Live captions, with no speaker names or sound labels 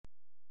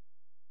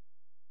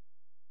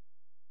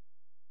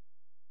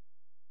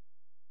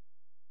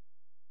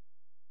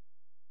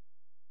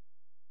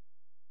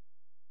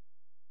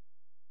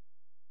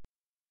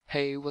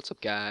Hey, what's up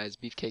guys?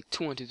 Beefcake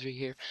 2123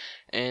 here,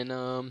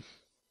 and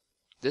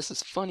this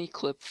is Funny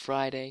Clip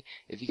Friday.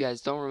 If you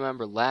guys don't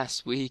remember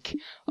last week,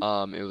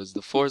 it was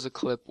the Forza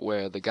clip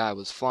where the guy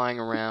was flying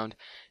around.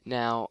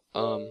 Now,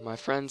 my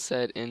friend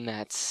said in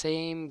that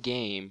same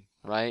game,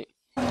 right?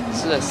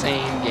 This is the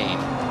same game.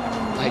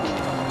 Like,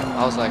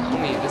 I was like,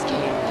 homie, this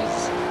game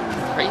is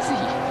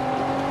crazy.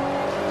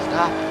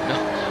 Stop.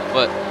 No,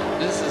 but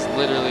this is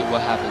literally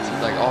what happens.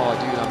 He's like, oh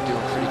dude, I'm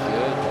doing pretty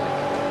good.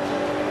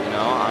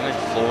 I'm in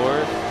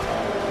fourth,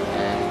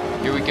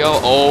 and here we go.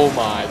 Oh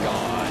my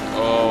god.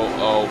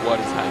 Oh, what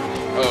is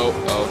happening? Oh,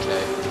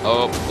 okay.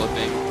 Oh,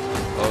 flipping.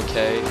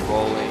 Okay,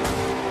 rolling.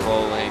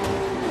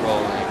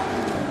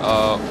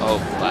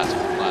 Last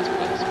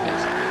place,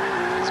 basically.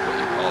 That's what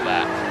you call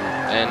that.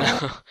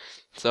 And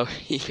so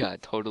he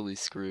got totally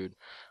screwed.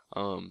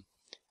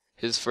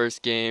 His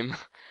first game,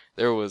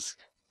 there was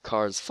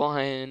cars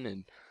flying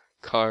and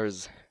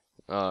cars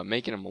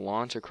making him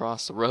launch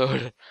across the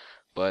road.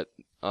 But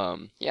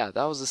yeah,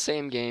 that was the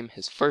same game,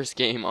 his first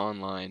game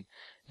online,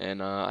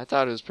 and I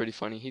thought it was pretty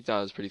funny. He thought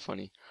it was pretty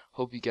funny.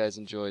 Hope you guys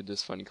enjoyed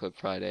this Funny Clip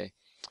Friday.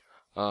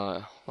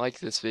 Like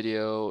this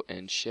video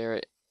and share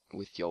it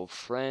with your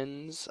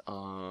friends.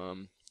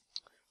 Follow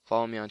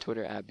me on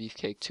Twitter at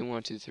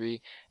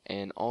Beefcake2123,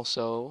 and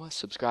also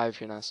subscribe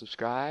if you're not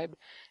subscribed.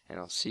 And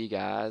I'll see you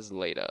guys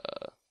later.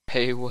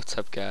 Hey, what's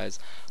up, guys?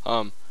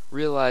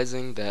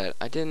 Realizing that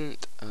I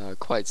didn't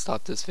quite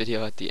stop this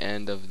video at the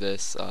end of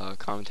this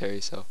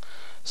commentary, so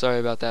sorry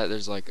about that.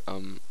 There's like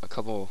a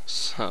couple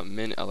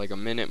like a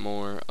minute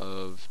more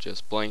of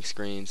just blank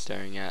screen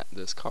staring at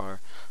this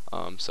car.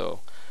 So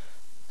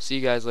see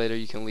you guys later.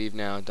 You can leave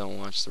now. Don't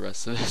watch the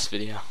rest of this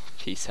video.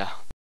 Peace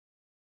out.